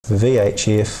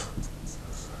VHF,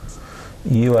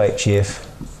 UHF,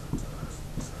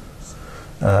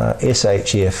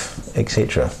 SHF,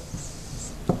 etc.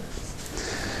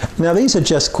 Now these are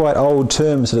just quite old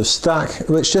terms that have stuck,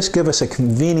 which just give us a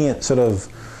convenient sort of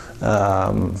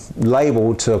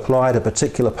label to apply to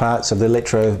particular parts of the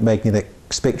electromagnetic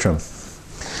spectrum.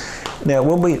 Now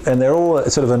and they're all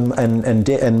sort of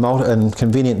in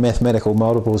convenient mathematical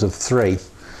multiples of 3.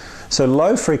 So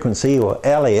low frequency, or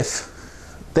LF,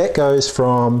 that goes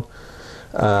from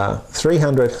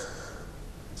 300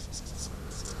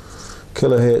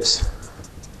 kilohertz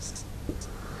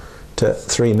to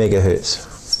 3 megahertz.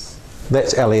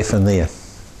 That's LF in there.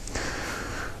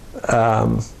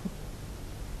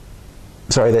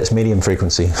 Sorry, that's medium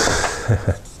frequency.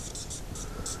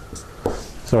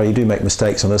 Sorry, you do make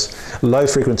mistakes on this. Low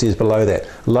frequency is below that.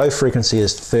 Low frequency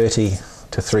is 30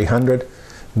 to 300.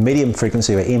 Medium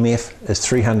frequency, or MF, is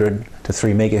 300 to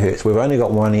 3 megahertz. We've only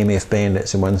got one MF band,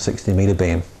 that's a 160 meter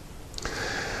band.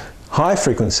 High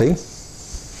frequency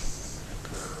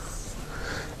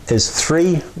covers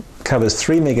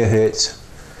 3 megahertz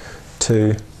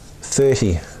to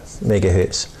 30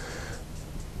 megahertz.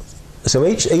 So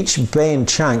each band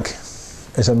chunk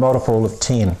is a multiple of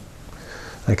 10.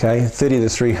 Okay, 30 to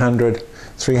 300,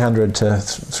 300 to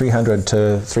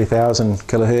 3000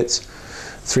 kilohertz,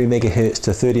 3 megahertz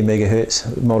to 30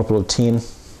 megahertz, multiple of 10.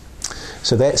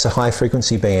 So that's a high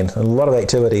frequency band. A lot of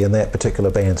activity in that particular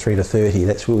band, 3 to 30.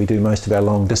 That's where we do most of our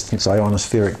long distance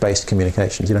ionospheric based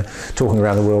communications, you know, talking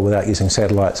around the world without using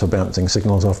satellites or bouncing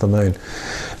signals off the moon.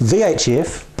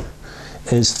 VHF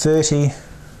is 30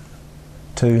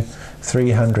 to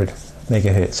 300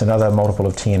 megahertz, another multiple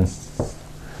of 10.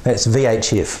 That's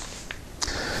VHF.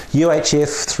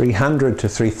 UHF, 300 to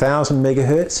 3000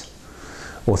 megahertz,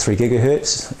 or 3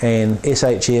 gigahertz, and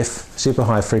SHF, super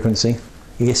high frequency.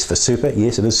 S for super,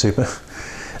 yes it is super,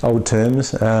 old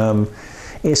terms.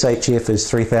 SHF is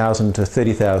 3000 to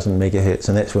 30,000 megahertz,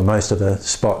 and that's where most of the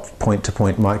spot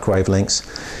point-to-point microwave links,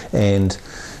 and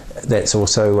that's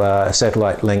also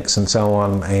satellite links and so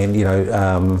on, and you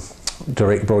know,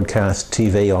 direct broadcast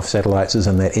TV off satellites is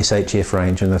in that SHF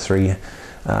range, in the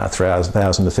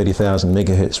 3,000 to 30,000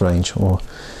 megahertz range, or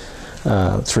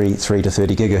 3 to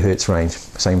 30 gigahertz range,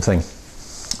 same thing.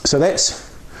 So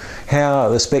that's how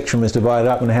the spectrum is divided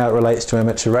up and how it relates to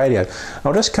amateur radio.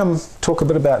 I'll just talk a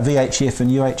bit about VHF and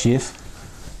UHF,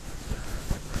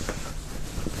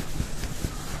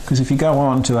 because if you go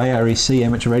on to AREC,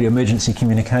 Amateur Radio Emergency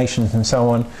Communications, and so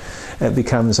on, it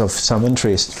becomes of some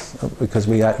interest, because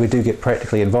we do get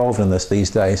practically involved in this these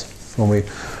days. When we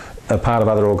are part of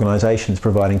other organisations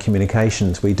providing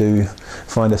communications, we do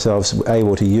find ourselves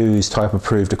able to use type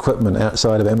approved equipment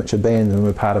outside of amateur bands when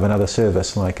we're part of another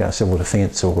service like civil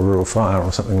defence or rural fire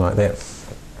or something like that.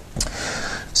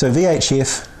 So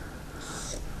VHF,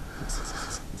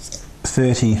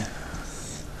 30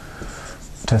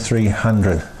 to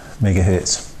 300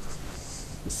 megahertz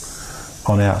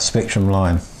on our spectrum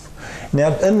line.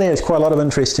 Now in there is quite a lot of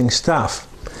interesting stuff.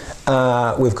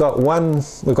 We've got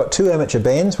two amateur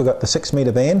bands. We've got the 6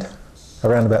 meter band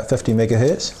around about 50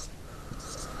 megahertz.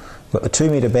 We've got the 2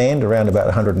 meter band around about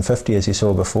 150, as you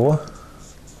saw before.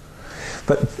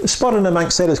 But spotted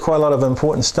amongst that is quite a lot of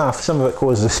important stuff. Some of it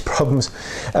causes problems.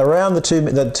 Around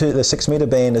the 6 meter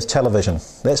band is television.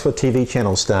 That's where TV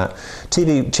channels start.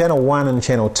 TV channel 1 and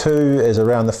channel 2 is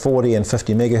around the 40 and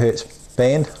 50 megahertz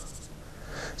band.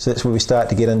 So that's where we start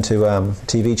to get into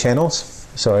TV channels.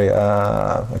 Sorry,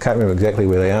 I can't remember exactly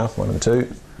where they are, 1 and 2.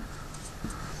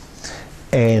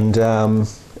 And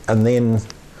then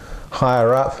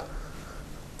higher up,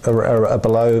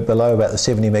 below about the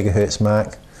 70 megahertz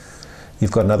mark,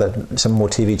 you've got some more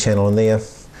TV channel in there.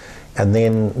 And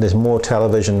then there's more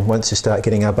television once you start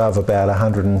getting above about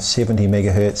 170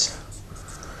 megahertz.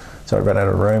 Sorry, right out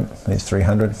of room, there's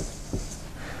 300.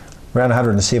 Around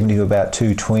 170 to about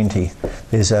 220.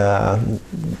 There's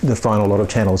the final lot of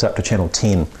channels up to channel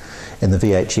 10 in the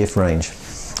VHF range.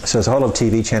 So there's a whole lot of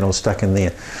TV channels stuck in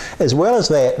there. As well as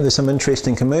that, there's some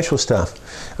interesting commercial stuff.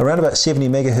 Around about 70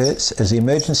 megahertz is the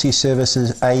Emergency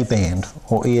Services A band,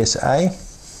 or ESA,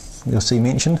 you'll see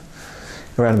mentioned.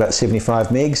 Around about 75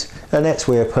 megs, and that's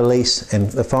where police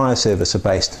and the fire service are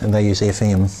based, and they use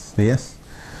FM there.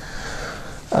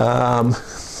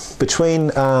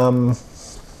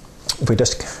 If we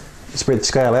just spread the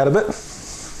scale out a bit,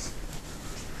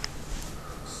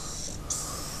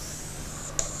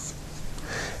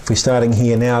 if we're starting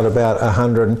here now at about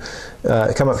 100,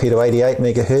 come up here to 88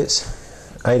 megahertz,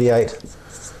 88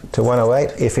 to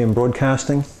 108 FM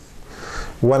broadcasting,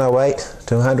 108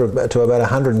 to about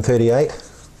 138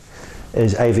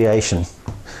 is aviation.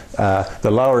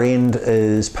 The lower end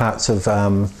is parts of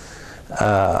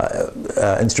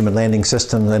instrument landing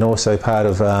systems and also part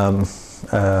of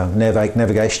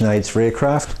navigation aids for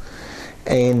aircraft.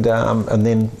 And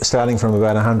then starting from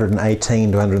about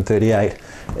 118 to 138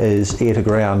 is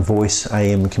air-to-ground voice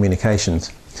AM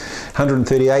communications.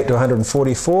 138 to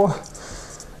 144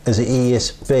 is the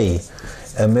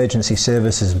ESB, Emergency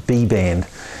Services B band,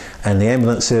 and the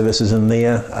ambulance service is in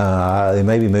there. There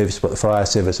may be moves to put the fire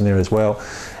service in there as well,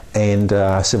 and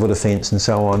civil defence and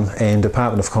so on, and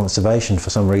Department of Conservation for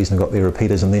some reason got their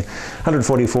repeaters in there.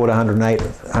 144 to 108,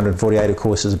 148 of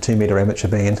course is a 2 metre amateur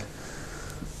band.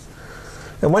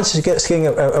 And once you get skiing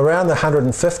around the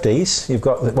 150s, you've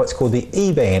got what's called the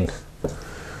E band,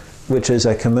 which is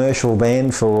a commercial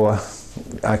band for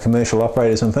commercial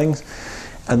operators and things.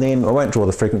 And then, I won't draw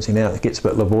the frequency now, it gets a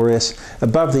bit laborious.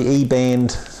 Above the E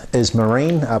band is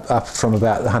marine, up from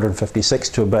about 156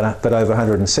 to about over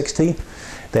 160.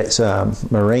 That's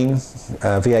marine,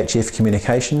 VHF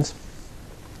communications,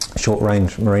 short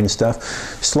range marine stuff.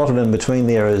 Slotted in between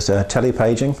there is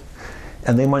telepaging.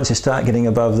 And then once you start getting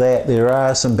above that, there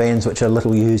are some bands which are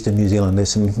little used in New Zealand. There's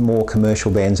some more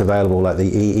commercial bands available, like the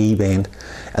EE band,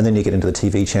 and then you get into the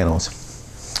TV channels.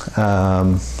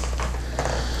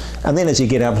 And then as you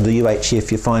get up to the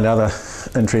UHF, you find other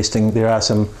interesting, there are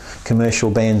some commercial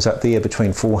bands up there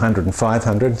between 400 and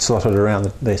 500, slotted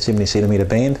around the 70 centimetre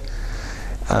band.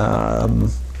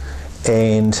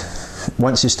 And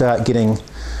once you start getting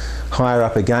higher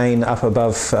up again, up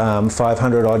above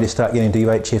 500 odd, you start getting to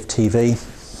UHF TV,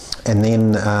 and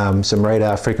then some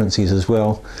radar frequencies as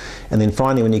well. And then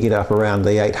finally, when you get up around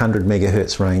the 800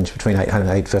 megahertz range, between 800,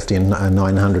 850 and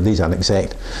 900, these aren't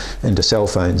exact, into cell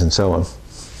phones and so on.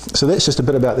 So that's just a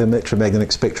bit about the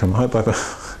electromagnetic spectrum. I hope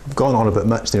I've gone on a bit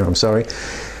much there, I'm sorry.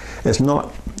 It's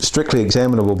not strictly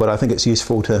examinable, but I think it's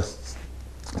useful to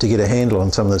get a handle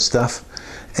on some of this stuff.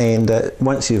 And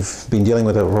once you've been dealing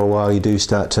with it for a while, you do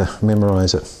start to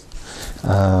memorise it.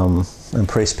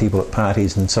 Impress people at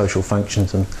parties and social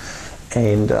functions and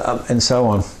so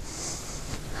on.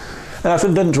 And I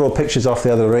didn't draw pictures off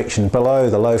the other direction.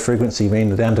 Below the low frequency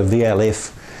band down to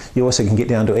VLF, you also can get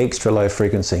down to extra low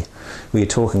frequency, where you're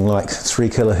talking like 3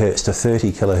 kilohertz to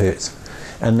 30 kilohertz.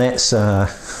 And that's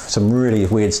some really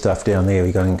weird stuff down there.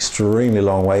 We're going extremely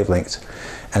long wavelengths.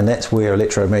 And that's where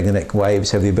electromagnetic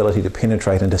waves have the ability to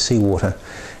penetrate into seawater.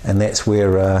 And that's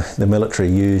where the military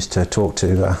used to talk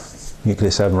to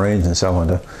nuclear submarines and so on,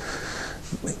 to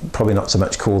probably not so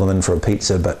much call them in for a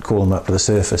pizza, but call them up to the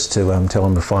surface to tell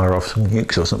them to fire off some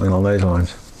nukes or something along those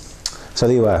lines. So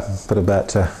there you are, a bit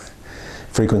about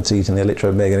frequencies in the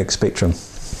electromagnetic spectrum.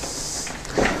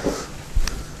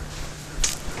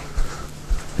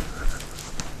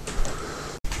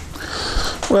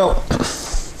 Well,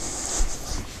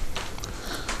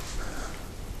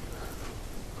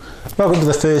 welcome to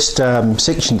the first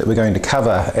section that we're going to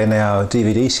cover in our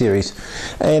DVD series,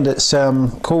 and it's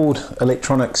called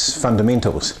Electronics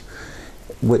Fundamentals,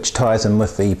 which ties in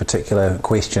with the particular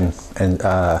question and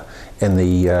in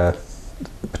the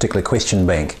particular question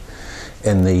bank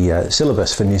in the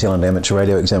syllabus for New Zealand Amateur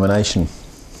Radio Examination.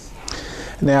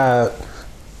 Now,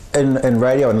 in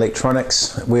radio and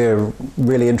electronics, we're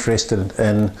really interested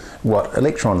in what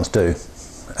electrons do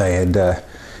and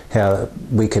how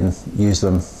we can use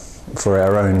them for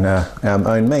our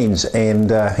own means,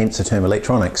 and hence the term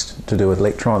electronics, to do with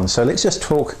electrons. So let's just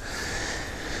talk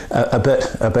a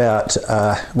bit about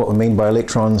what we mean by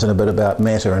electrons and a bit about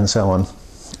matter and so on,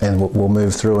 and we'll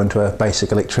move through into a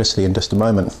basic electricity in just a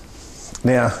moment.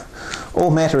 Now,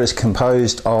 all matter is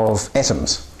composed of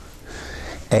atoms,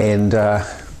 and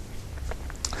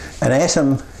an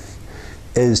atom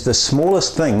is the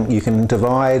smallest thing you can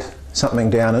divide something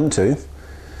down into,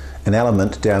 an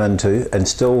element down into, and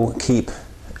still keep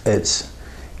its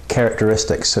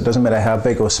characteristics. So it doesn't matter how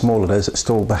big or small it is, it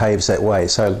still behaves that way.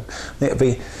 So let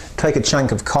me take a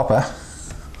chunk of copper,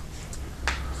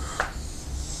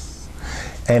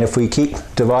 and if we keep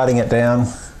dividing it down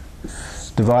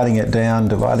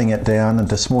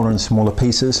into smaller and smaller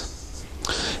pieces,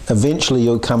 eventually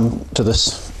you'll come to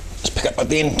this, let's pick up my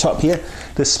pen top here,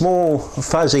 this small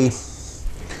fuzzy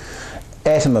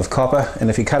atom of copper,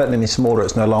 and if you cut it any smaller,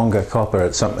 it's no longer copper,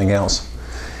 it's something else.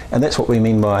 And that's what we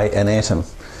mean by an atom.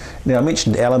 Now, I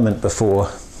mentioned element before.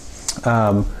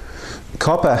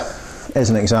 Copper,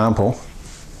 as an example,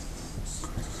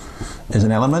 is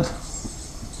an element,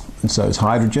 and so is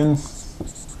hydrogen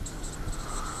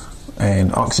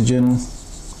and oxygen,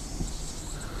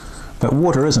 but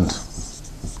water isn't.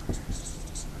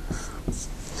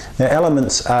 Now,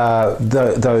 elements are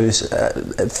those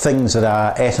things that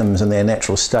are atoms in their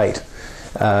natural state,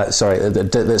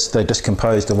 they're just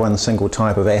composed of one single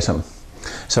type of atom.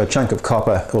 So a chunk of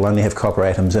copper will only have copper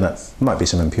atoms in it. Might be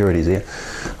some impurities there.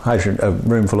 A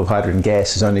room full of hydrogen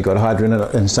gas has only got hydrogen in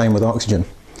it, and same with oxygen.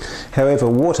 However,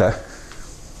 water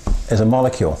is a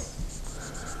molecule.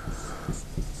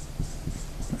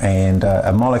 And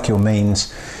a molecule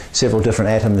means several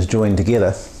different atoms joined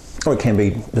together, or it can be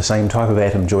the same type of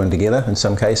atom joined together in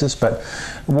some cases, but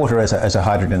water is a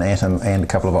hydrogen atom and a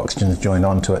couple of oxygens joined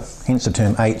onto it, hence the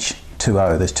term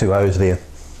H2O. There's two O's there.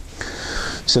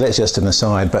 So that's just an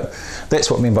aside, but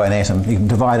that's what I mean by an atom. You can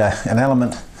divide an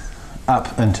element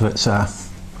up into its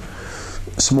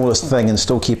smallest thing and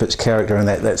still keep its character, and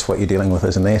that's what you're dealing with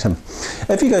as an atom.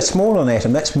 If you go smaller than an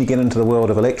atom, that's when you get into the world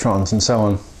of electrons and so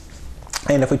on.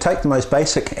 And if we take the most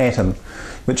basic atom,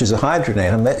 which is a hydrogen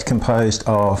atom, that's composed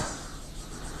of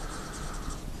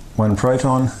one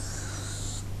proton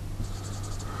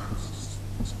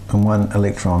and one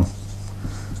electron.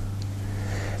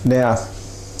 Now,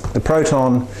 the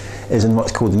proton is in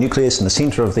what's called the nucleus, in the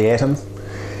centre of the atom,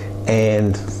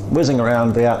 and whizzing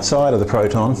around the outside of the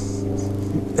proton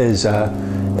is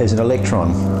an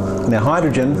electron. Now,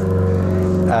 hydrogen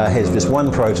has just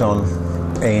one proton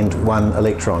and one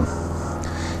electron.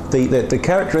 The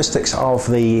characteristics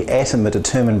of the atom are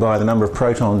determined by the number of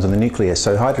protons in the nucleus.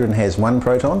 So hydrogen has one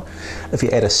proton. If you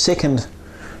add a second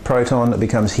proton, it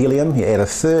becomes helium. You add a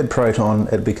third proton,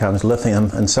 it becomes lithium,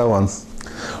 and so on.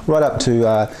 Right up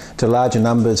to larger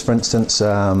numbers. For instance,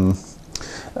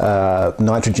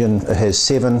 nitrogen has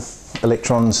 7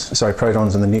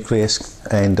 protons in the nucleus,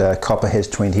 and copper has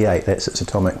 28. That's its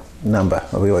atomic number.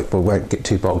 We won't get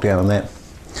too bogged down on that.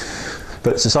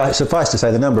 But suffice to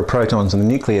say, the number of protons in the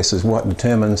nucleus is what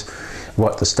determines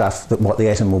what the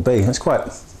atom will be. It's quite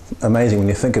amazing when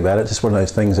you think about it. It's just one of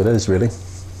those things it is, really.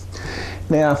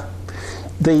 Now,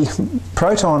 the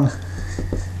proton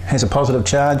has a positive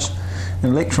charge, an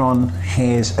electron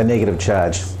has a negative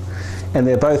charge, and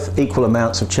they're both equal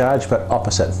amounts of charge but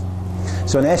opposite.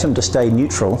 So an atom, to stay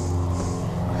neutral,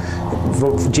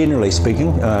 generally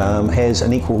speaking, has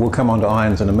an equal. We'll come on to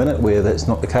ions in a minute where that's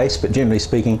not the case, but generally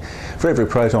speaking, for every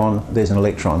proton there's an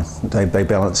electron. They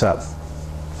balance up.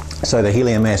 So the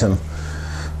helium atom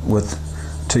with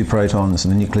 2 protons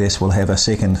in the nucleus will have a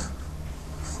second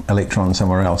electron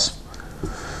somewhere else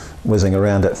whizzing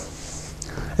around it.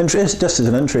 Just as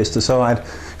an interest aside,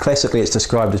 classically it's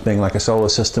described as being like a solar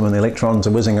system and the electrons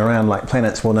are whizzing around like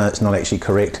planets. Well, no, it's not actually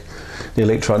correct. The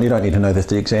electron, you don't need to know this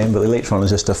to the exam, but the electron is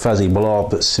just a fuzzy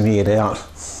blob that's smeared out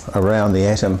around the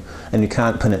atom, and you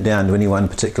can't pin it down to any one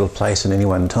particular place at any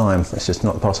one time. It's just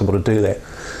not possible to do that.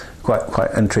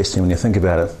 Quite interesting when you think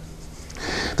about it.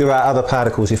 There are other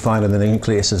particles you find in the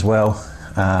nucleus as well,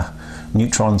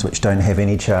 neutrons, which don't have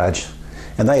any charge,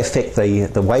 and they affect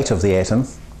the weight of the atom,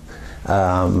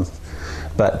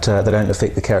 but they don't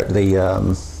affect the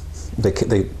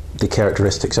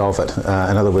characteristics of it.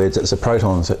 In other words, it's the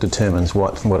protons that determines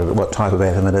what type of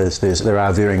atom it is. There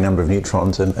are a varying number of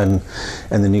neutrons in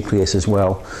the nucleus as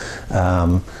well.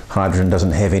 Hydrogen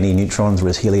doesn't have any neutrons,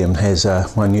 whereas helium has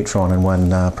 1 neutron and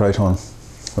 1 proton.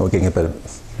 We're getting a bit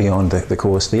beyond the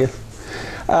course there.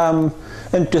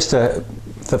 And just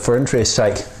for interest's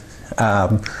sake,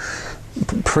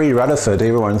 pre-Rutherford,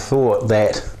 everyone thought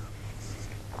that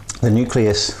the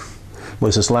nucleus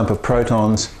was this lump of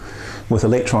protons with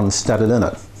electrons studded in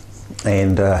it,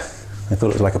 and they thought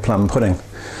it was like a plum pudding.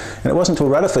 And it wasn't until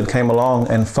Rutherford came along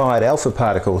and fired alpha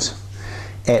particles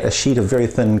at a sheet of very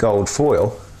thin gold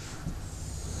foil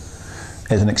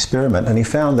as an experiment, and he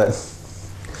found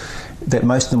that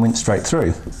most of them went straight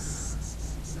through.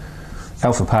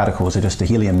 Alpha particles are just a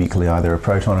helium nuclei, they're a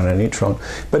proton and a neutron,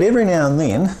 but every now and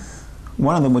then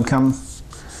one of them would come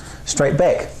straight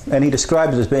back, and he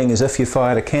described it as being as if you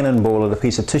fired a cannonball at a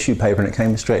piece of tissue paper and it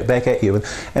came straight back at you.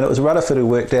 And it was Rutherford who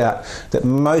worked out that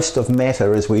most of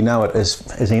matter as we know it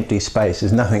is empty space,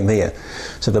 there's nothing there.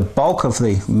 So the bulk of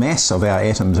the mass of our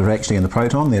atoms are actually in the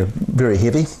proton. They're very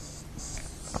heavy,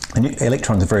 and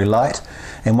electrons are very light,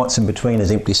 and what's in between is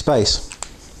empty space.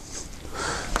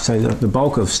 So the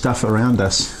bulk of stuff around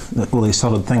us, all these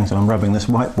solid things that I'm rubbing this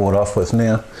whiteboard off with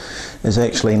now, is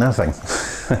actually nothing.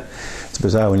 It's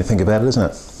bizarre when you think about it,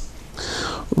 isn't it?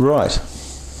 Right.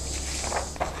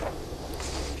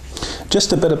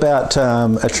 Just a bit about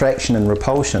attraction and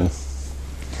repulsion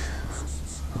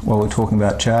while we're talking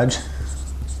about charge.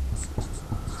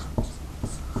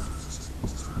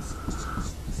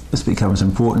 This becomes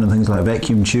important in things like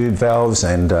vacuum tube valves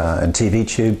and TV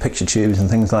tube, picture tubes and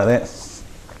things like that.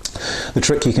 The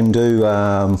trick you can do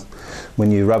when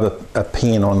you rub a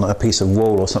pen on a piece of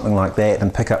wool or something like that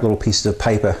and pick up little pieces of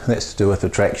paper, that's to do with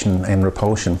attraction and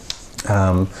repulsion.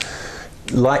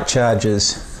 like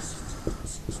charges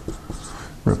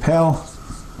repel,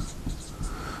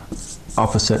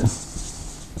 opposite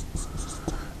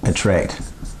attract.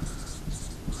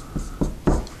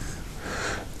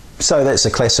 So that's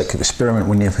a classic experiment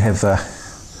when you have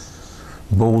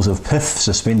balls of pith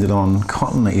suspended on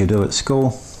cotton that you do at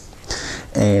school,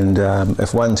 and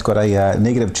if one's got a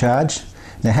negative charge.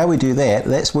 Now how we do that,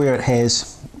 that's where it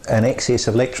has an excess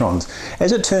of electrons.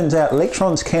 As it turns out,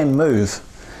 electrons can move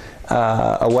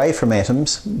away from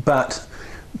atoms, but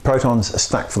protons are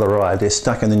stuck for the ride. They're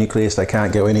stuck in the nucleus, they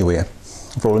can't go anywhere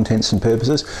for all intents and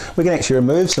purposes. We can actually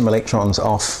remove some electrons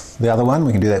off the other one.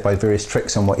 We can do that by various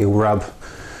tricks on what you rub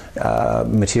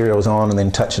materials on and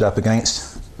then touch it up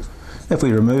against. If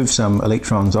we remove some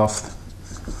electrons off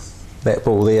that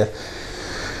ball there,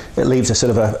 it leaves a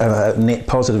sort of a net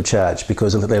positive charge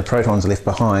because the protons are left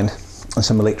behind and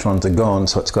some electrons are gone,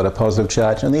 so it's got a positive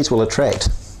charge, and these will attract.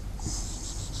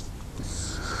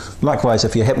 Likewise,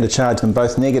 if you happen to charge them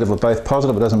both negative or both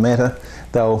positive, it doesn't matter,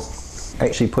 they'll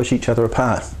actually push each other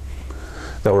apart.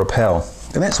 They'll repel.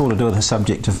 And that's all to do with the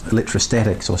subject of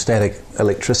electrostatics or static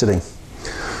electricity.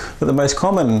 But the most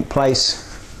common place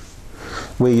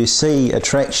where you see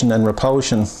attraction and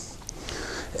repulsion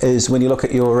is when you look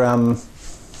at your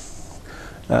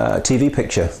TV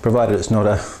picture, provided it's not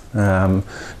a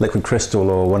liquid crystal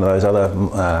or one of those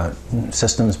other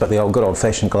systems, but the good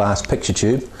old-fashioned glass picture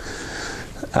tube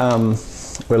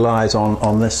relies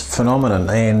on this phenomenon.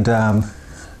 And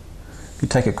if you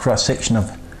take a cross-section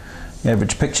of the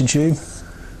average picture tube,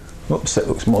 whoops, that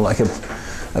looks more like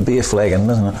a beer flagon,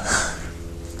 doesn't it?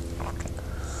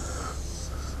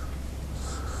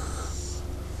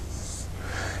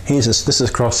 This is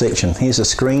cross-section. Here's a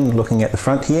screen looking at the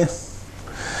front here.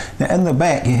 Now in the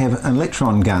back you have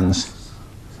electron guns.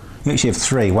 You actually have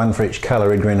three, one for each colour,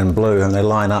 red, green and blue, and they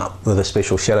line up with a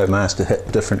special shadow mask to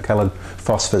hit different coloured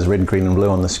phosphors, red, green and blue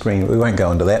on the screen. We won't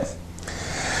go into that.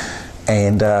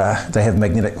 And they have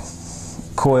magnetic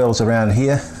coils around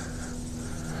here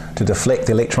to deflect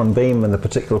the electron beam in the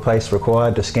particular place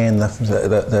required to scan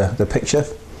the picture.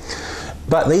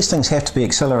 But these things have to be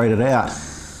accelerated out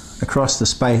across the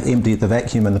space, empty the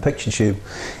vacuum in the picture tube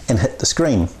and hit the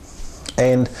screen.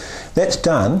 And that's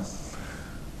done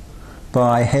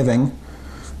by having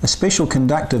a special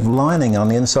conductive lining on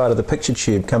the inside of the picture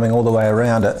tube coming all the way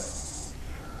around it.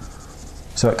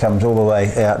 So it comes all the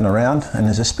way out and around, and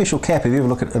there's a special cap. If you ever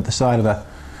look at the side of a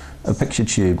picture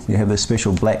tube, you have this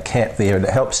special black cap there, and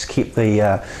it helps keep the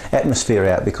atmosphere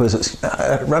out because it's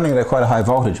running at quite a high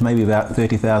voltage, maybe about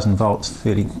 30,000 volts,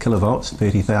 30 kilovolts,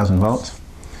 30,000 volts.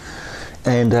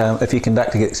 And if your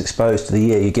conductor gets exposed to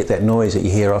the air, you get that noise that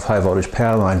you hear off high voltage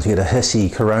power lines. You get a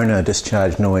hissy corona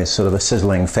discharge noise, sort of a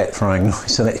sizzling, fat-frying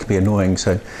noise, so that can be annoying.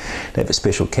 So they have a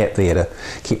special cap there to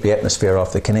keep the atmosphere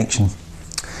off the connection.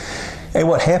 And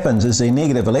what happens is the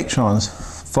negative electrons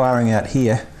firing out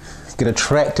here get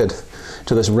attracted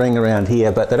to this ring around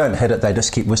here, but they don't hit it, they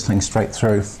just keep whistling straight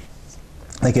through.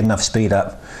 They get enough speed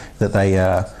up that they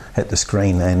hit the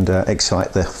screen and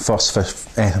excite the phosphor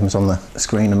atoms on the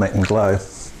screen and make them glow.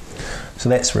 So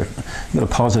that's you've got a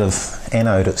positive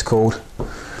anode, it's called,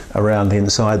 around the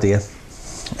inside there,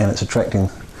 and it's attracting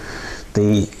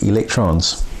the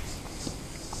electrons.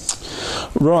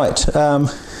 Right,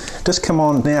 just come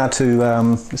on now to,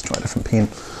 let's try a different pen.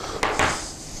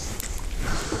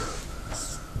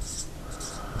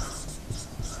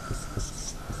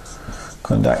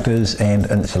 Conductors and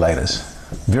insulators,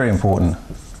 very important.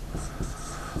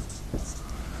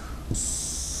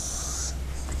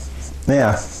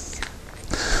 Now,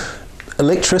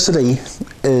 electricity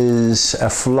is a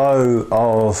flow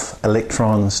of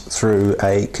electrons through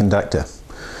a conductor.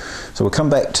 So we'll come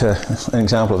back to an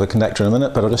example of a conductor in a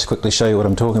minute, but I'll just quickly show you what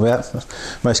I'm talking about.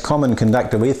 Most common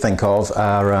conductor we think of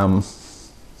are,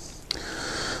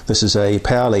 this is a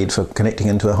power lead for connecting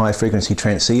into a high frequency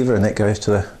transceiver, and that goes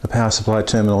to the power supply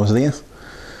terminals there.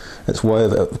 It's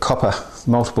woven of copper,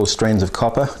 multiple strands of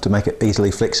copper to make it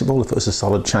easily flexible. If it was a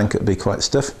solid chunk, it would be quite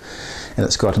stiff. And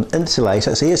it's got an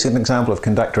insulator. So here's an example of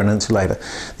conductor and insulator.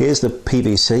 There's the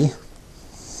PVC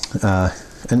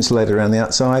insulator around the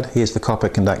outside. Here's the copper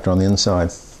conductor on the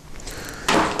inside.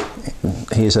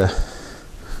 Here's a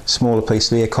smaller piece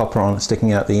there, copper on it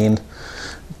sticking out the end.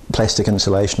 Plastic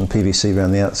insulation, PVC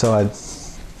around the outside.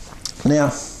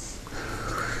 Now,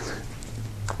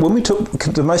 when we talk,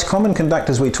 the most common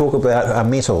conductors we talk about are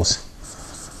metals.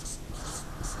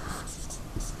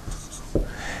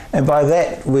 And by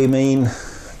that we mean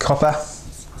copper.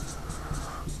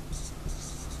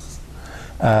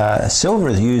 Silver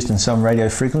is used in some radio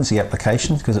frequency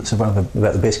applications because it's about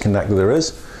the best conductor there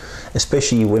is,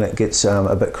 especially when it gets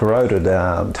a bit corroded,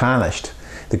 tarnished.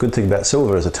 the good thing about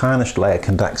silver is a tarnished layer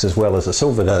conducts as well as a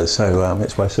silver does, so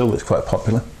that's why silver is quite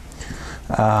popular.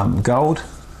 Gold,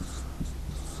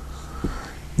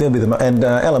 there'll be and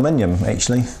aluminium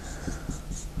actually.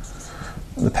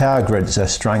 The power grids are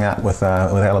strung up with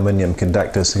aluminium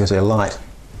conductors because they're light.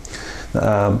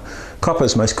 Copper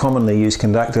is most commonly used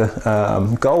conductor.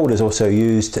 Gold is also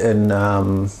used in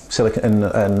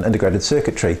integrated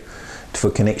circuitry for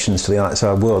connections to the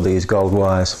outside world. They use gold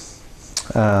wires.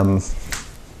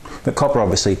 But copper,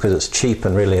 obviously, because it's cheap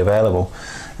and readily available,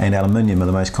 and aluminium are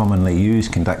the most commonly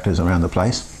used conductors around the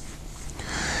place.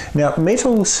 Now,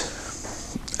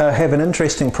 metals have an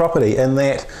interesting property in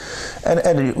that, and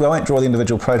I won't draw the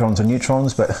individual protons and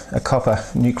neutrons, but a copper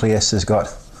nucleus has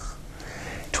got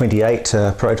 28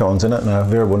 protons in it and a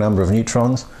variable number of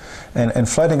neutrons, and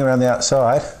floating around the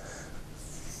outside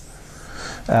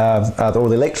are all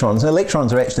the electrons. And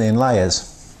electrons are actually in layers,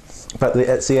 but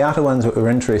it's the outer ones that we're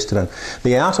interested in.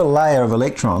 The outer layer of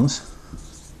electrons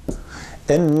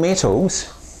in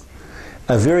metals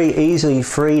are very easily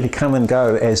free to come and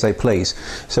go as they please.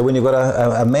 So when you've got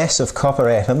a mass of copper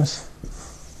atoms,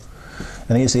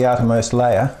 and here's the outermost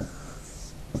layer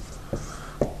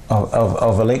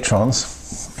of electrons.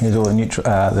 Here's all the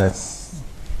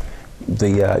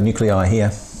nuclei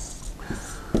here.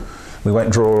 We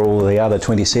won't draw all the other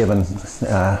 27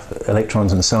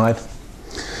 electrons inside.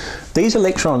 These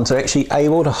electrons are actually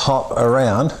able to hop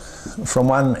around from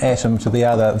one atom to the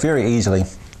other very easily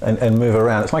and move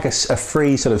around. It's like a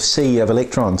free sort of sea of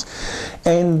electrons.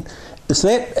 And it's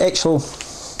that that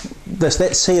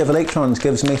sea of electrons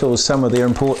gives metals some of their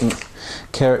important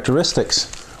characteristics.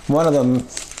 One of them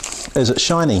is it's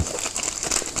shiny.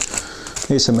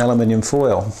 Here's some aluminium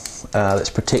foil that's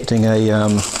protecting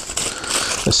a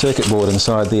circuit board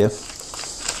inside there.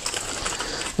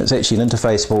 It's actually an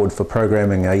interface board for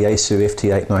programming a Yaesu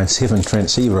FT897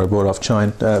 transceiver I bought off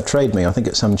Trade Me. I think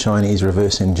it's some Chinese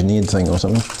reverse engineered thing or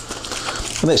something.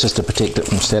 And that's just to protect it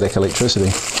from static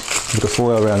electricity. With a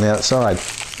foil around the outside.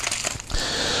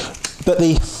 But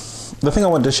the thing I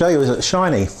wanted to show you is it's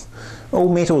shiny. All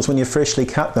metals, when you freshly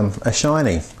cut them, are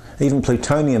shiny. Even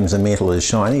plutonium's a metal is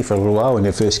shiny for a little while when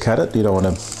you first cut it. You don't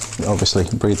want to obviously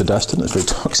breathe the dust in, it's very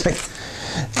toxic.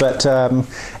 But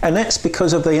and that's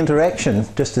because of the interaction,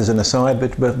 just as an aside,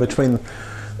 between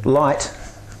light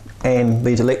and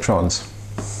these electrons,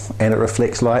 and it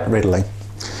reflects light readily.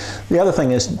 The other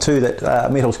thing is too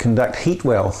that metals conduct heat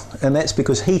well, and that's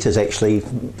because heat is actually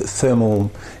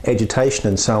thermal agitation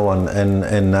and so on, and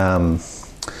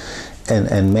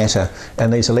matter,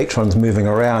 and these electrons moving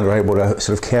around are able to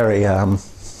sort of carry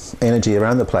energy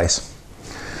around the place.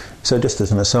 So just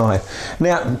as an aside.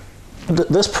 Now,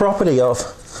 this property of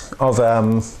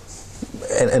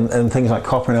things like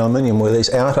copper and aluminium, where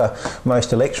these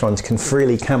outermost electrons can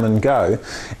freely come and go,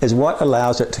 is what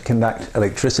allows it to conduct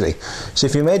electricity. So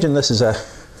if you imagine this is a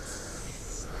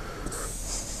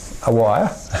wire,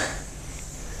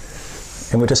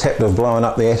 and we just happen to have blown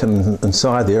up the atom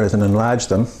inside there and enlarged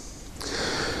them.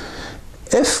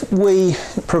 If we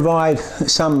provide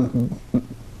some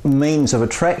means of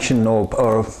attraction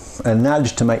or a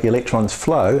nudge to make the electrons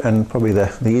flow, and probably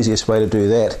the easiest way to do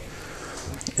that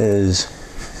is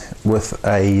with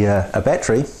a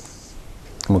battery,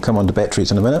 and we'll come on to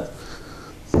batteries in a minute,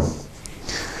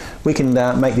 we can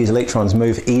make these electrons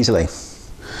move easily.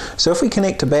 So if we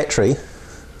connect a battery,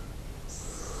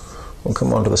 we'll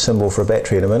come on to the symbol for a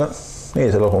battery in a minute.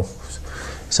 Here's a little,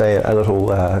 say a little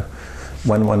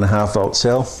 1.5 volt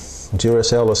cell,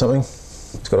 Duracell or something.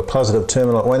 It's got a positive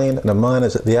terminal at one end and a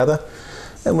minus at the other,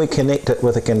 and we connect it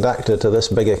with a conductor to this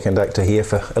bigger conductor here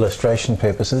for illustration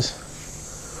purposes.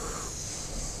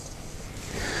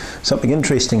 Something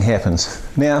interesting happens.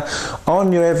 Now,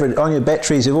 on your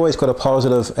batteries, you've always got a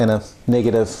positive and a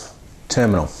negative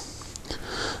terminal.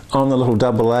 On the little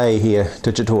AA here,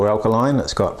 digital or alkaline,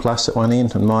 it's got plus at one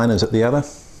end and minus at the other.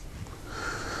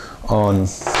 On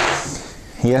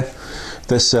here,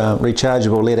 this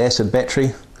rechargeable lead acid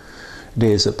battery,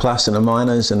 there's a plus and a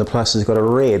minus, and the plus has got a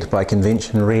red by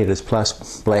convention. Red is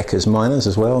plus, black is minus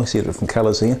as well. You see different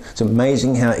colours here. It's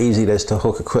amazing how easy it is to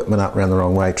hook equipment up around the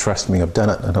wrong way. Trust me, I've done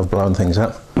it and I've blown things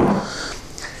up.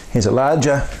 Here's a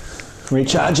larger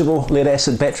rechargeable lead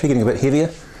acid battery, getting a bit heavier.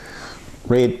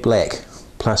 Red, black,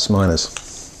 plus,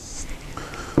 minus.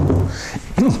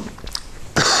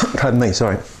 Pardon me,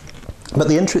 sorry. But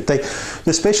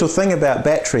the special thing about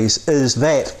batteries is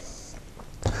that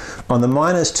on the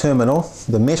minus terminal,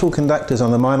 the metal conductors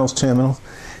on the minus terminal,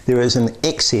 there is an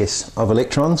excess of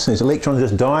electrons. There's electrons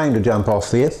just dying to jump off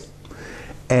there.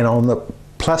 And on the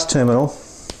plus terminal,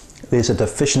 there's a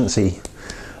deficiency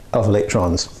of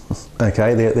electrons.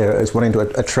 Okay, there is wanting to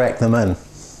attract them in.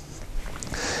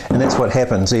 And that's what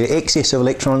happens. The excess of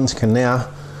electrons can now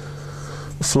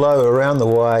flow around the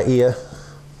wire here,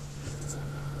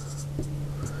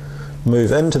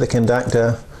 move into the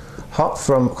conductor, hop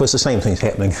from, of course the same thing's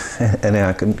happening in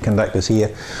our conductors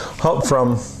here, hop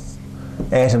from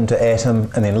atom to atom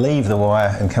and then leave the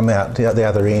wire and come out the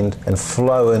other end and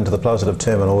flow into the positive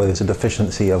terminal where there's a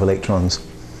deficiency of electrons.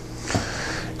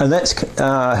 And that's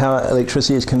how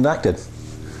electricity is conducted.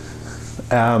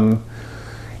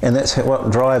 And that's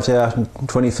what drives our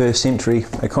 21st century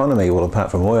economy, well apart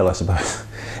from oil I suppose,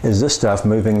 is this stuff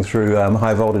moving through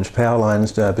high voltage power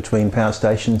lines between power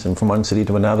stations and from one city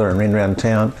to another and around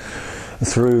town,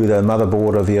 through the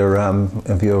motherboard of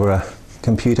your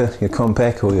computer, your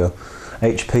Compaq or your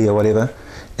HP or whatever.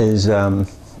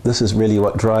 This is really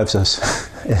what drives us.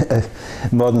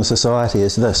 Modern society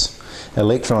is this: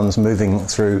 electrons moving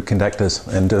through conductors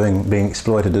and being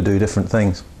exploited to do different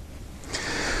things.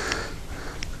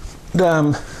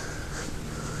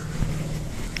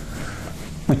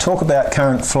 We talk about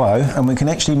current flow and we can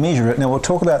actually measure it. Now we'll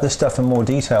talk about this stuff in more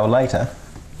detail later.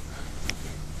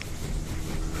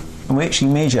 And we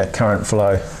actually measure current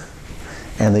flow,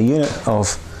 and the unit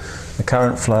of the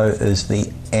current flow is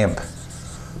the amp.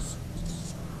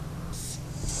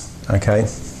 Okay.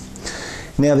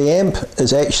 Now the amp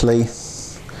is actually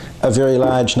a very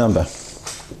large number.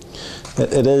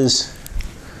 It is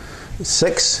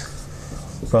 6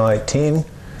 by 10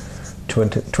 to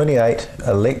 28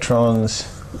 electrons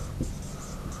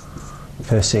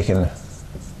per second.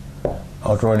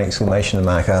 I'll draw an exclamation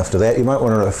mark after that. You might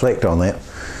want to reflect on that.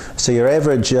 So your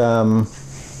average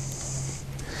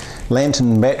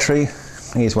lantern battery,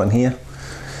 here's one here,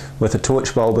 with a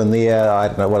torch bulb in there, I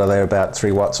don't know, what are they, about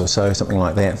 3 watts or so, something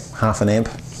like that, half an amp.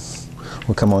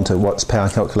 We'll come on to watts power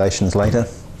calculations later.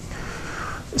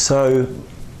 So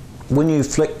when you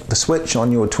flick the switch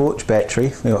on your torch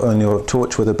battery, on your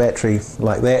torch with a battery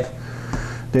like that,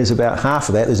 there's about half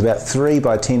of that, there's about 3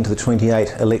 by 10 to the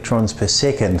 28 electrons per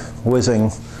second whizzing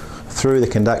through the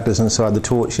conductors inside the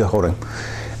torch you're holding.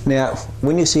 Now,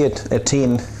 when you see it at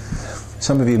 10,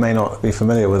 some of you may not be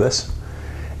familiar with this.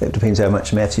 It depends how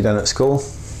much maths you've done at school.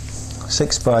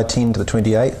 6 by 10 to the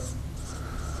 28.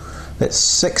 That's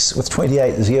 6 with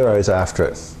 28 zeros after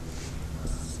it.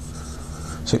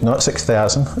 So not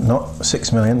 6,000, not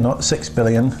 6 million, not 6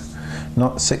 billion,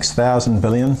 not 6,000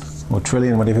 billion, or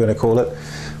trillion, whatever you want to call it.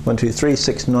 1, 2, 3,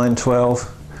 6, 9,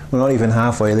 12. We're not even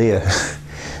halfway there.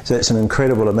 So it's an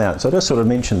incredible amount. So I just sort of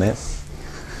mentioned that.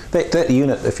 That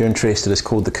unit, if you're interested, is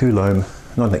called the coulomb.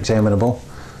 Not an examinable,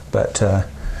 but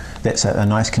that's a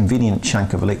nice convenient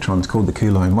chunk of electrons called the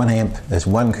coulomb. 1 amp is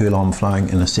 1 coulomb flowing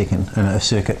in a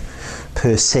circuit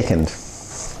per second.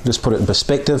 Just put it in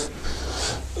perspective.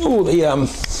 Oh, the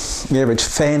average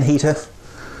fan heater,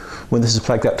 when this is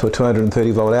plugged up to a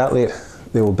 230 volt outlet,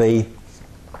 there will be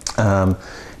 10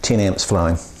 amps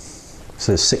flowing.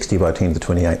 So 60 by 10 to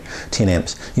 28, 10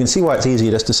 amps. You can see why it's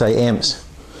easier just to say amps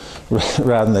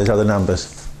rather than those other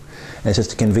numbers. And it's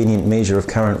just a convenient measure of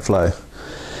current flow.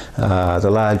 The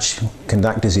large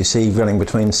conductors you see running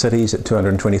between cities at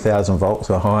 220,000 volts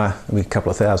or higher, there'll be a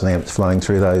couple of thousand amps flowing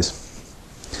through those.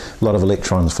 A lot of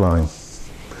electrons flowing.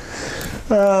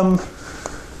 Now,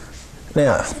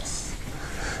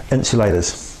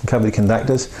 insulators, covered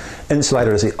conductors.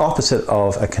 Insulator is the opposite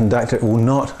of a conductor. It will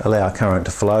not allow current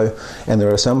to flow, and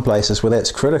there are some places where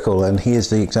that's critical, and here's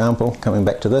the example, coming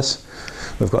back to this.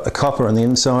 We've got the copper on the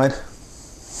inside,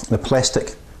 the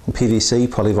plastic, PVC,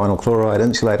 polyvinyl chloride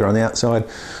insulator on the outside.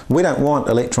 We don't want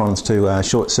electrons to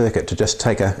short circuit, to just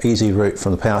take an easy route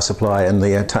from the power supply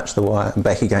and touch the wire and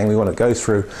back again. We want to go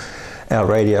through our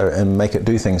radio and make it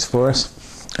do things for us,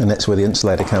 and that's where the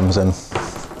insulator comes in.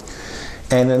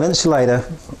 And an insulator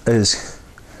is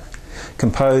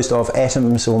composed of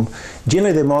atoms, or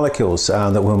generally they're molecules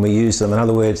that when we use them, in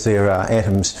other words, they're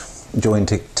atoms joined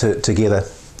together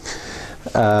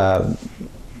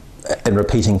in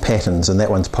repeating patterns, and that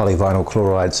one's polyvinyl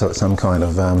chloride, so it's some kind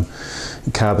of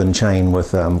carbon chain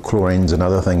with chlorines and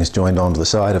other things joined onto the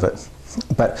side of it.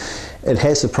 But it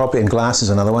has the property, and glass is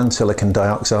another one, silicon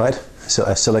dioxide, so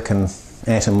a silicon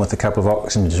atom with a couple of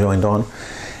oxygens joined on,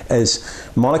 is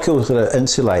molecules that are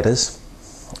insulators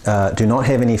do not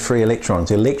have any free electrons.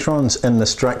 The electrons in the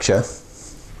structure,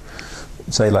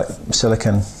 say like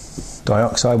silicon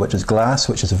dioxide, which is glass,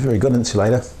 which is a very good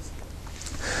insulator,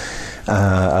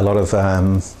 a lot of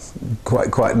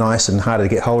quite nice and harder to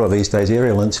get hold of these days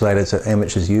aerial insulators that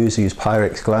amateurs use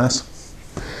Pyrex glass.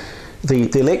 The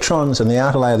electrons in the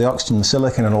outer layer, the oxygen, the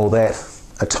silicon and all that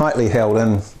are tightly held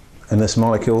in this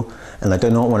molecule, and they do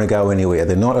not want to go anywhere.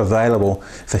 They're not available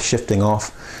for shifting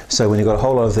off. So when you've got a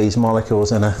whole lot of these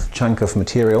molecules in a chunk of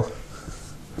material,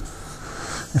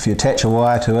 if you attach a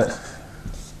wire to it,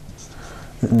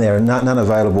 there are none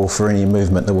available for any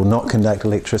movement that will not conduct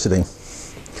electricity.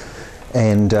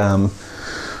 And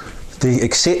the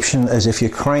exception is if you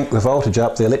crank the voltage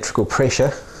up, the electrical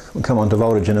pressure, we'll come on to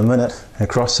voltage in a minute,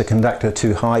 across the conductor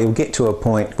too high, you'll get to a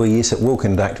point where yes, it will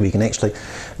conduct, we can actually,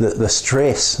 the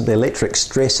stress, the electric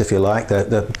stress if you like,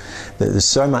 there's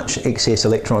so much excess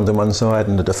electrons on one side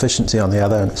and the deficiency on the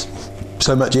other, and it's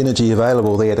so much energy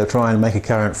available there to try and make a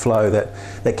current flow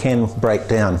that can break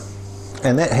down.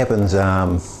 And that happens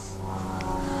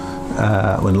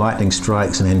when lightning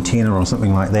strikes an antenna or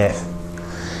something like that,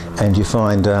 and you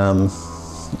find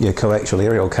your coaxial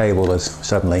aerial cable is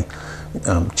suddenly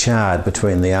charred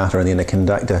between the outer and the inner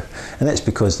conductor, and that's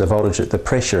because the voltage, the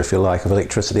pressure if you like of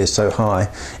electricity is so high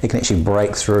it can actually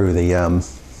break through the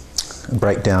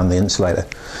break down the insulator.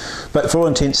 But for all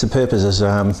intents and purposes,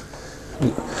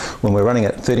 when we're running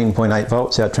at 13.8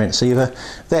 volts our transceiver,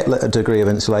 that degree of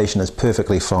insulation is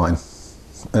perfectly fine.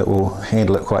 It will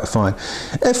handle it quite fine.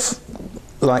 If,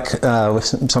 like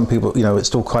some people, you know, it's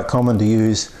still quite common to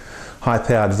use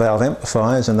high-powered valve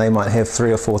amplifiers, and they might have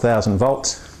 3,000 or 4,000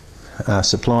 volts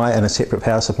supply and a separate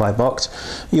power supply box,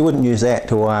 you wouldn't use that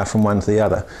to wire from one to the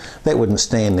other. That wouldn't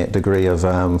stand that degree of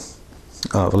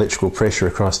electrical pressure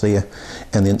across there,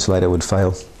 and the insulator would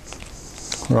fail.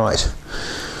 Right,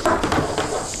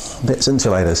 that's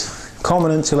insulators.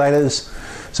 Common insulators,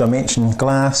 so I mentioned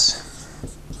glass,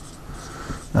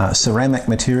 ceramic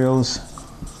materials.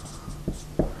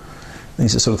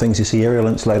 These are sort of things you see aerial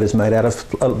insulators made out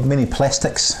of. Many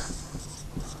plastics,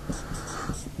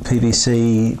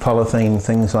 PVC, polythene,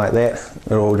 things like that.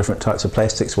 They're all different types of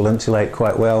plastics, will insulate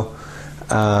quite well.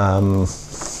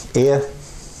 Air.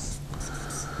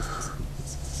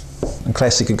 A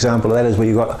classic example of that is where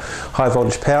you've got high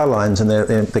voltage power lines and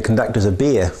the conductors are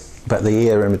bare, but the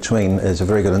air in between is a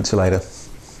very good insulator.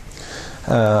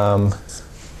 And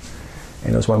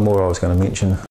there's one more I was going to mention.